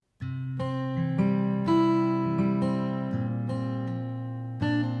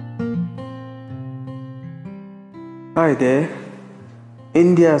Hi there.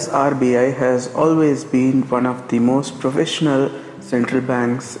 India's RBI has always been one of the most professional central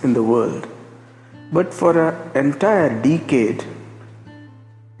banks in the world. But for an entire decade,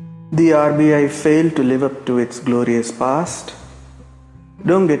 the RBI failed to live up to its glorious past.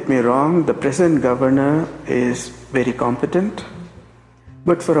 Don't get me wrong, the present governor is very competent.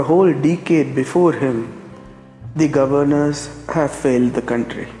 But for a whole decade before him, the governors have failed the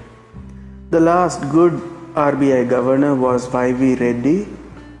country. The last good RBI governor was Y.V. Reddy,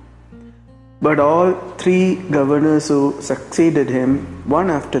 but all three governors who succeeded him, one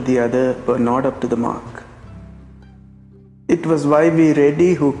after the other, were not up to the mark. It was Y.V.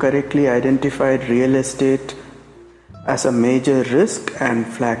 Reddy who correctly identified real estate as a major risk and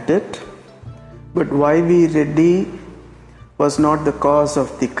flagged it, but Y.V. Reddy was not the cause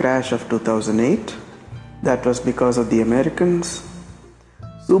of the crash of 2008. That was because of the Americans.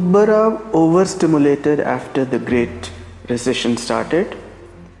 Subbarao overstimulated after the Great Recession started.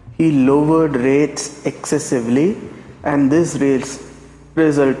 He lowered rates excessively, and this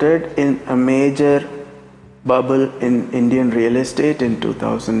resulted in a major bubble in Indian real estate in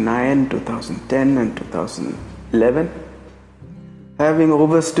 2009, 2010 and 2011. Having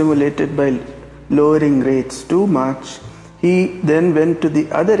overstimulated by lowering rates too much, he then went to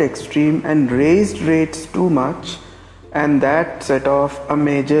the other extreme and raised rates too much, and that set off a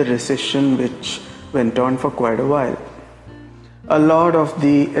major recession which went on for quite a while. A lot of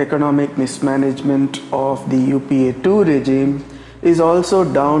the economic mismanagement of the UPA 2 regime is also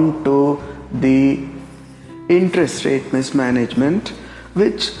down to the interest rate mismanagement,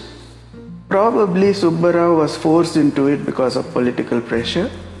 which probably Subbarao was forced into it because of political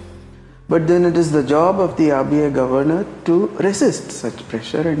pressure. But then it is the job of the RBI governor to resist such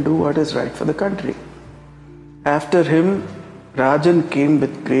pressure and do what is right for the country. After him, Rajan came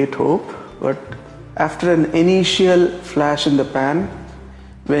with great hope, but after an initial flash in the pan,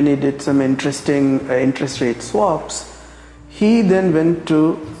 when he did some interesting interest rate swaps, he then went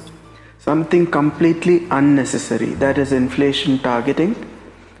to something completely unnecessary, that is inflation targeting.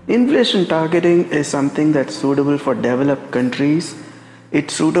 Inflation targeting is something that's suitable for developed countries.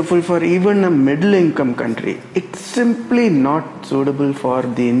 It's suitable for even a middle income country. It's simply not suitable for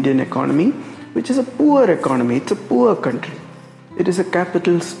the Indian economy, which is a poor economy. It's a poor country. It is a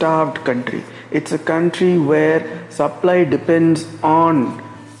capital starved country. It's a country where supply depends on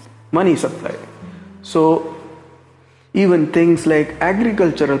money supply. So even things like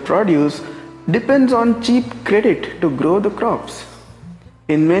agricultural produce depends on cheap credit to grow the crops.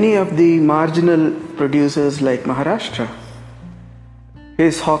 In many of the marginal producers like Maharashtra,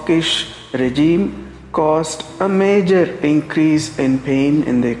 his hawkish regime caused a major increase in pain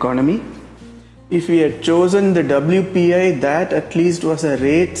in the economy. If we had chosen the WPI, that at least was a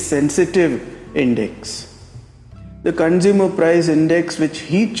rate sensitive index. The consumer price index which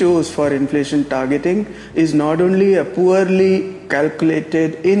he chose for inflation targeting is not only a poorly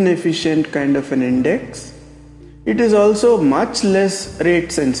calculated, inefficient kind of an index, it is also much less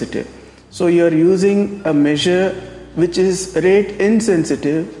rate sensitive. So you are using a measure which is rate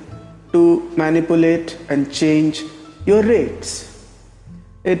insensitive to manipulate and change your rates.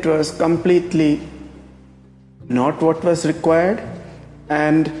 It was completely not what was required,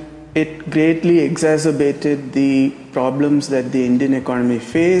 and it greatly exacerbated the problems that the Indian economy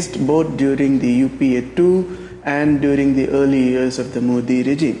faced both during the UPA 2 and during the early years of the Modi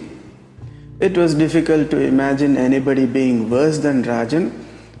regime. It was difficult to imagine anybody being worse than Rajan,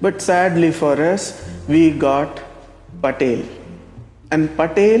 but sadly for us, we got Patel, and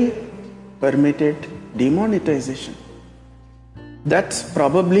Patel permitted demonetization. That's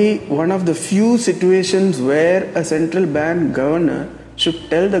probably one of the few situations where a central bank governor should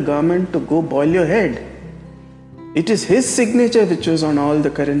tell the government to go boil your head. It is his signature which was on all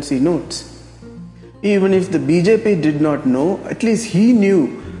the currency notes. Even if the BJP did not know, at least he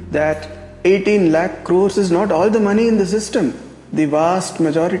knew that 18 lakh crores is not all the money in the system. The vast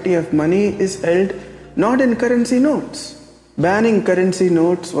majority of money is held not in currency notes. Banning currency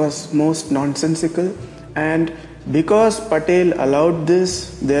notes was most nonsensical, and because Patel allowed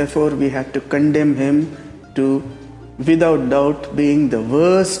this, therefore we had to condemn him to, without doubt, being the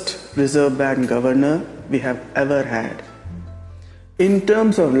worst Reserve Bank governor we have ever had. In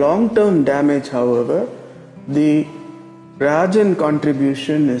terms of long-term damage, however, the Rajan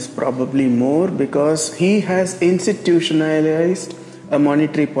contribution is probably more because he has institutionalized a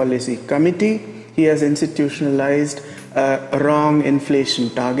monetary policy committee, he has institutionalized wrong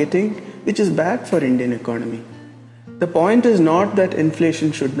inflation targeting, which is bad for Indian economy. The point is not that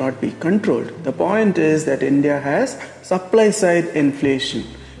inflation should not be controlled. The point is that India has supply side inflation.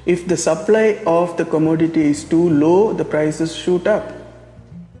 If the supply of the commodity is too low, the prices shoot up.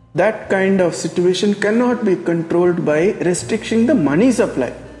 That kind of situation cannot be controlled by restricting the money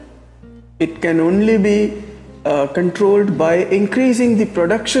supply. It can only be controlled by increasing the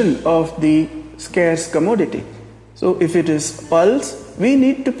production of the scarce commodity. So if it is pulse, we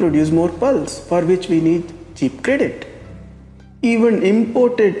need to produce more pulse, for which we need cheap credit. Even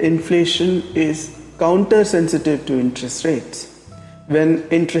imported inflation is counter sensitive to interest rates. When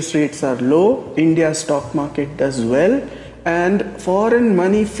interest rates are low, India's stock market does well and foreign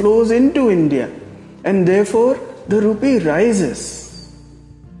money flows into India, and therefore the rupee rises.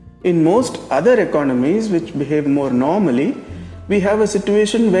 In most other economies which behave more normally, we have a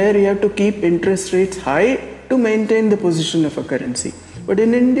situation where you have to keep interest rates high to maintain the position of a currency. But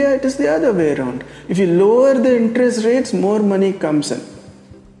in India, it is the other way around. If you lower the interest rates, more money comes in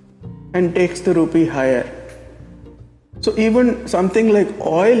and takes the rupee higher. So even something like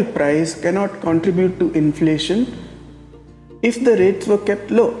oil price cannot contribute to inflation if the rates were kept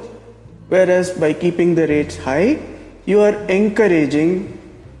low. Whereas by keeping the rates high, you are encouraging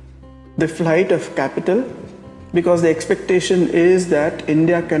the flight of capital, because the expectation is that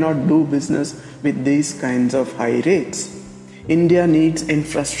India cannot do business with these kinds of high rates. India needs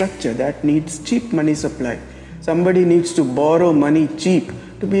infrastructure, that needs cheap money supply. Somebody needs to borrow money cheap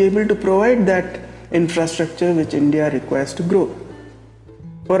to be able to provide that infrastructure which India requires to grow.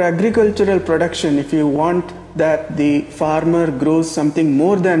 For agricultural production, if you want that the farmer grows something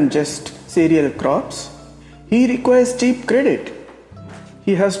more than just cereal crops, he requires cheap credit.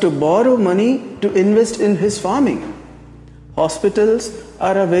 He has to borrow money to invest in his farming. Hospitals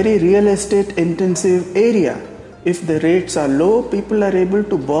are a very real estate intensive area. If the rates are low, people are able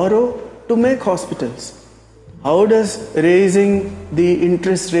to borrow to make hospitals. How does raising the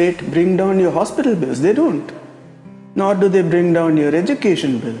interest rate bring down your hospital bills? They don't. Nor do they bring down your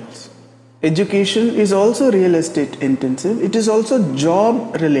education bills. Education is also real estate intensive. It is also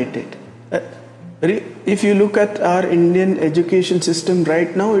job related. If you look at our Indian education system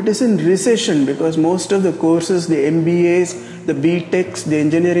right now, it is in recession because most of the courses, the MBAs, the BTechs, the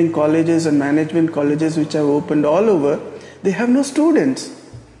engineering colleges and management colleges which have opened all over, they have no students.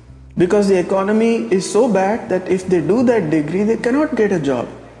 Because the economy is so bad that if they do that degree, they cannot get a job.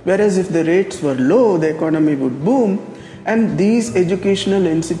 Whereas if the rates were low, the economy would boom and these educational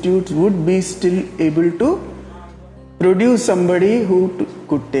institutes would be still able to produce somebody who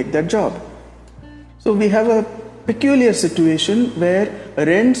could take that job. So we have a peculiar situation where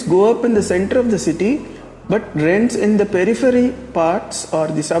rents go up in the center of the city, but rents in the periphery parts or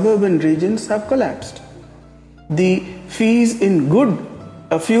the suburban regions have collapsed. The fees in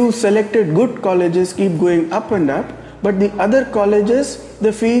a few selected good colleges keep going up and up, but the other colleges,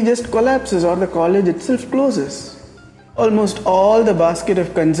 the fee just collapses or the college itself closes. Almost all the basket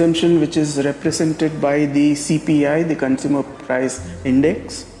of consumption which is represented by the CPI, the Consumer Price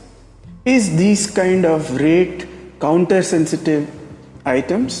Index, is these kind of rate counter sensitive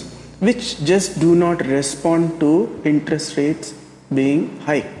items which just do not respond to interest rates being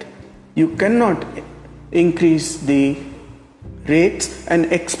hiked. You cannot increase the rates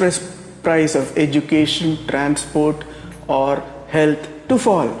and express price of education, transport or health to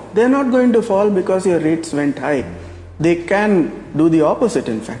fall. They are not going to fall because your rates went high. They can do the opposite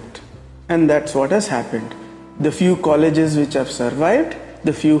in fact, and that's what has happened. The few colleges which have survived,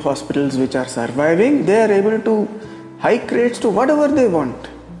 the few hospitals which are surviving, they are able to hike rates to whatever they want.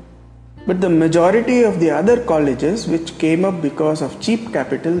 But the majority of the other colleges which came up because of cheap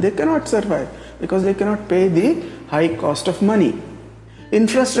capital, they cannot survive because they cannot pay the high cost of money.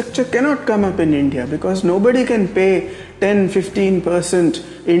 Infrastructure cannot come up in India because nobody can pay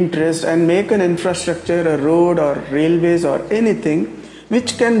 10-15% interest and make an infrastructure, a road or railways or anything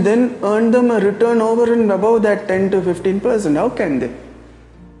which can then earn them a return over and above that 10-15%. How can they?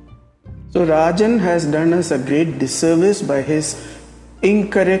 So Rajan has done us a great disservice by his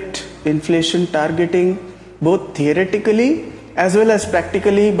incorrect inflation targeting, both theoretically as well as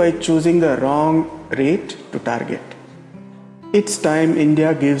practically, by choosing the wrong rate to target. It's time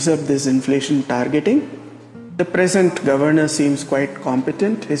India gives up this inflation targeting. The present governor seems quite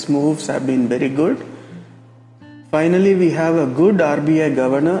competent. His moves have been very good. Finally, we have a good RBI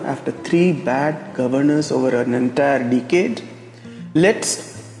governor after 3 bad governors over an entire decade. Let's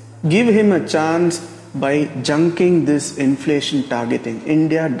give him a chance by junking this inflation targeting.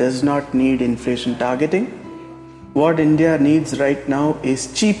 India does not need inflation targeting. What India needs right now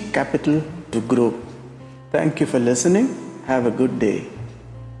is cheap capital to grow. Thank you for listening. Have a good day.